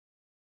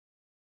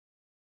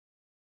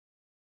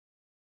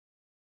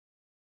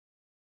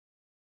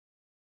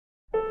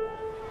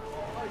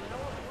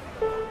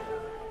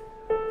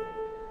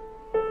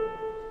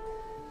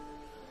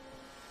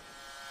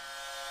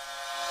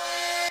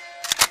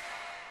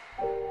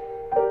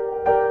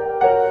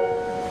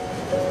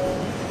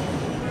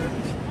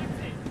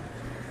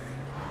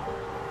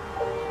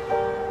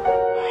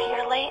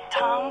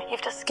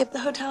skip the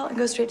hotel and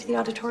go straight to the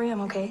auditorium,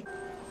 okay?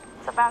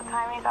 It's about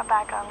time you got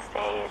back on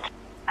stage.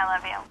 I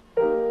love you.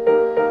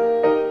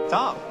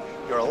 Tom,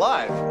 you're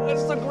alive.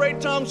 That's the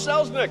great Tom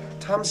Selznick.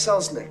 Tom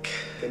Selznick,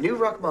 the new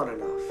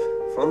Rachmaninoff.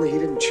 If only he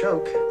didn't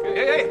choke.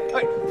 Hey.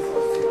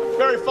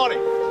 Very funny.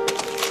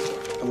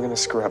 I'm gonna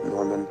screw up,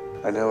 Norman.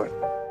 I know it.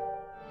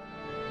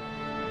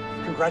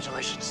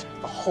 Congratulations.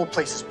 The whole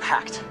place is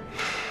packed.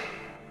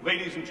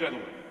 Ladies and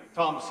gentlemen,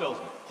 Tom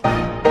Selznick.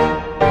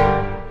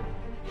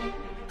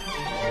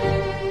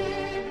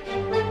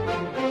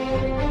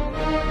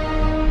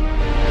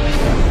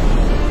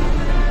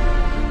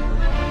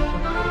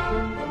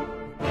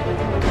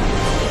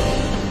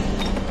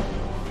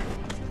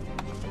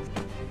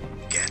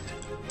 Get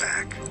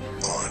back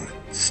on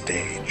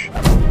stage.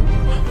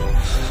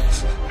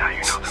 Now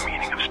you know the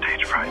meaning of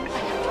stage fright.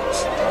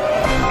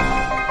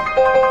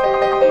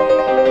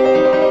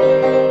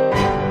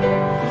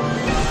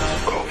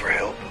 Call for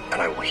help,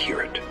 and I will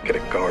hear it. Get a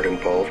guard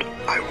involved,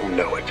 I will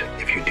know it.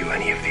 If you do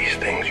any of these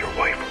things, your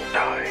wife will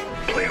die.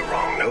 Play a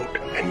wrong note,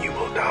 and you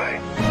will die.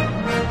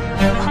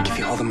 I'll give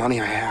you all the money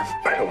I have.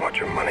 I don't want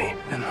your money.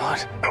 Then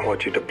what? I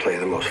want you to play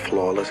the most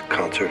flawless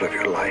concert of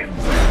your life.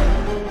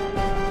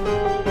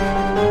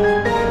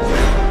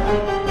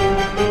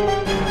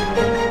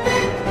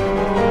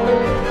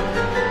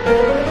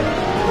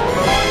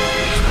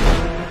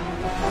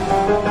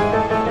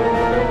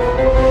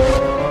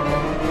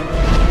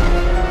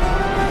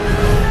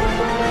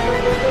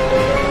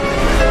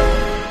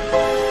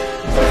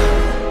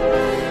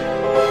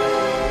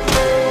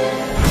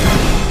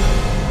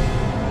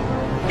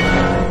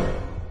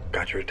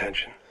 Got your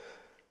attention?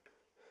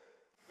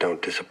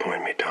 Don't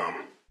disappoint me,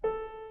 Tom.